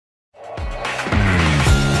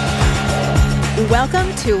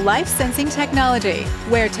Welcome to Life Sensing Technology,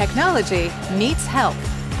 where technology meets health.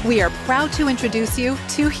 We are proud to introduce you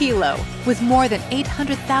to Helo. With more than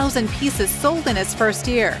 800,000 pieces sold in its first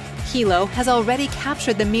year, Helo has already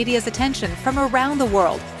captured the media's attention from around the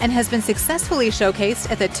world and has been successfully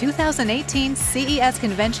showcased at the 2018 CES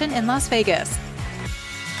convention in Las Vegas.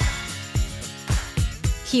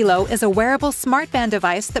 Helo is a wearable smartband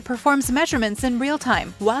device that performs measurements in real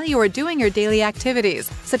time while you are doing your daily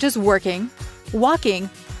activities, such as working, walking,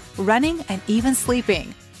 running, and even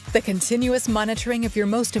sleeping. The continuous monitoring of your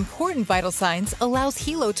most important vital signs allows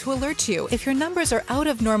Helo to alert you if your numbers are out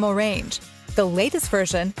of normal range. The latest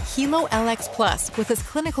version, Helo LX Plus, with its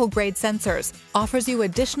clinical-grade sensors, offers you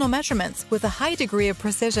additional measurements with a high degree of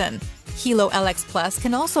precision. Helo LX Plus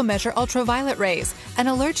can also measure ultraviolet rays and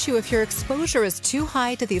alert you if your exposure is too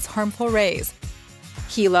high to these harmful rays.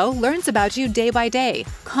 Helo learns about you day by day,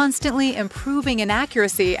 constantly improving in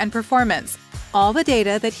accuracy and performance. All the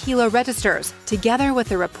data that Helo registers, together with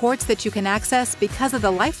the reports that you can access because of the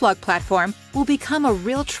LifeLog platform, will become a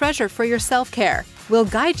real treasure for your self-care, will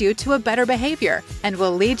guide you to a better behavior, and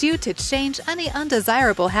will lead you to change any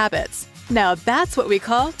undesirable habits. Now that's what we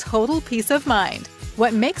call total peace of mind.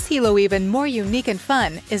 What makes Helo even more unique and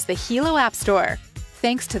fun is the Helo App Store.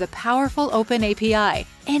 Thanks to the powerful open API,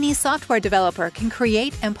 any software developer can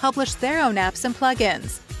create and publish their own apps and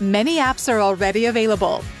plugins. Many apps are already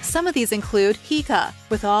available. Some of these include HICA,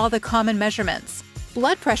 with all the common measurements,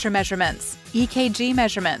 blood pressure measurements, EKG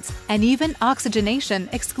measurements, and even oxygenation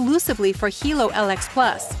exclusively for Helo LX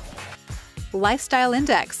Plus, Lifestyle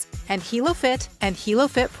Index, and Helo Fit and Helo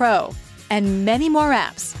Fit Pro, and many more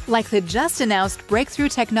apps, like the just-announced breakthrough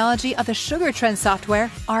technology of the Sugar Trend software,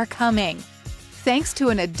 are coming. Thanks to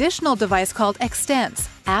an additional device called Extents,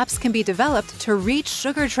 apps can be developed to reach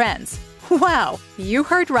sugar trends. Wow, you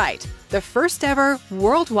heard right! The first ever,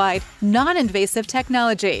 worldwide, non-invasive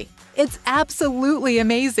technology. It's absolutely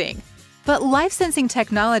amazing! But life-sensing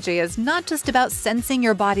technology is not just about sensing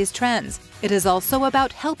your body's trends. It is also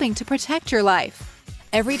about helping to protect your life.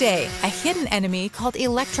 Every day, a hidden enemy called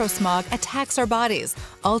electrosmog attacks our bodies,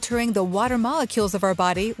 altering the water molecules of our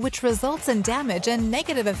body, which results in damage and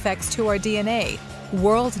negative effects to our DNA.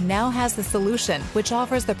 World now has the solution, which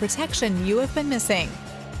offers the protection you have been missing.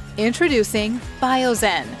 Introducing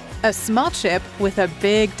BioZen, a small chip with a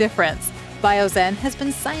big difference. BioZen has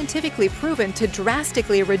been scientifically proven to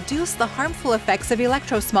drastically reduce the harmful effects of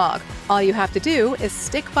electrosmog. All you have to do is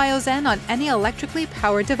stick BioZen on any electrically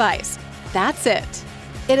powered device. That's it.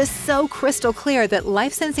 It is so crystal clear that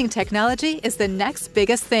life-sensing technology is the next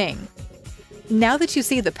biggest thing. Now that you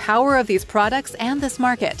see the power of these products and this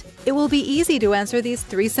market, it will be easy to answer these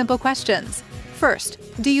three simple questions. First,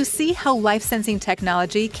 do you see how life-sensing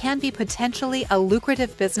technology can be potentially a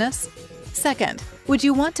lucrative business? Second, would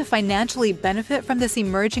you want to financially benefit from this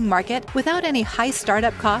emerging market without any high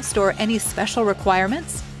startup cost or any special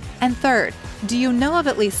requirements? And third, do you know of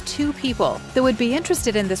at least 2 people that would be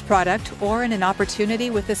interested in this product or in an opportunity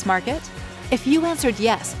with this market? If you answered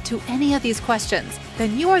yes to any of these questions,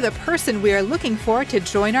 then you are the person we are looking for to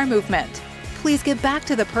join our movement. Please get back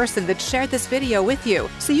to the person that shared this video with you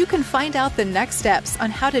so you can find out the next steps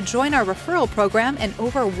on how to join our referral program in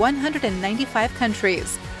over 195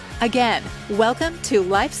 countries. Again, welcome to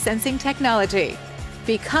Life Sensing Technology.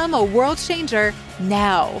 Become a world changer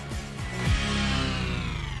now.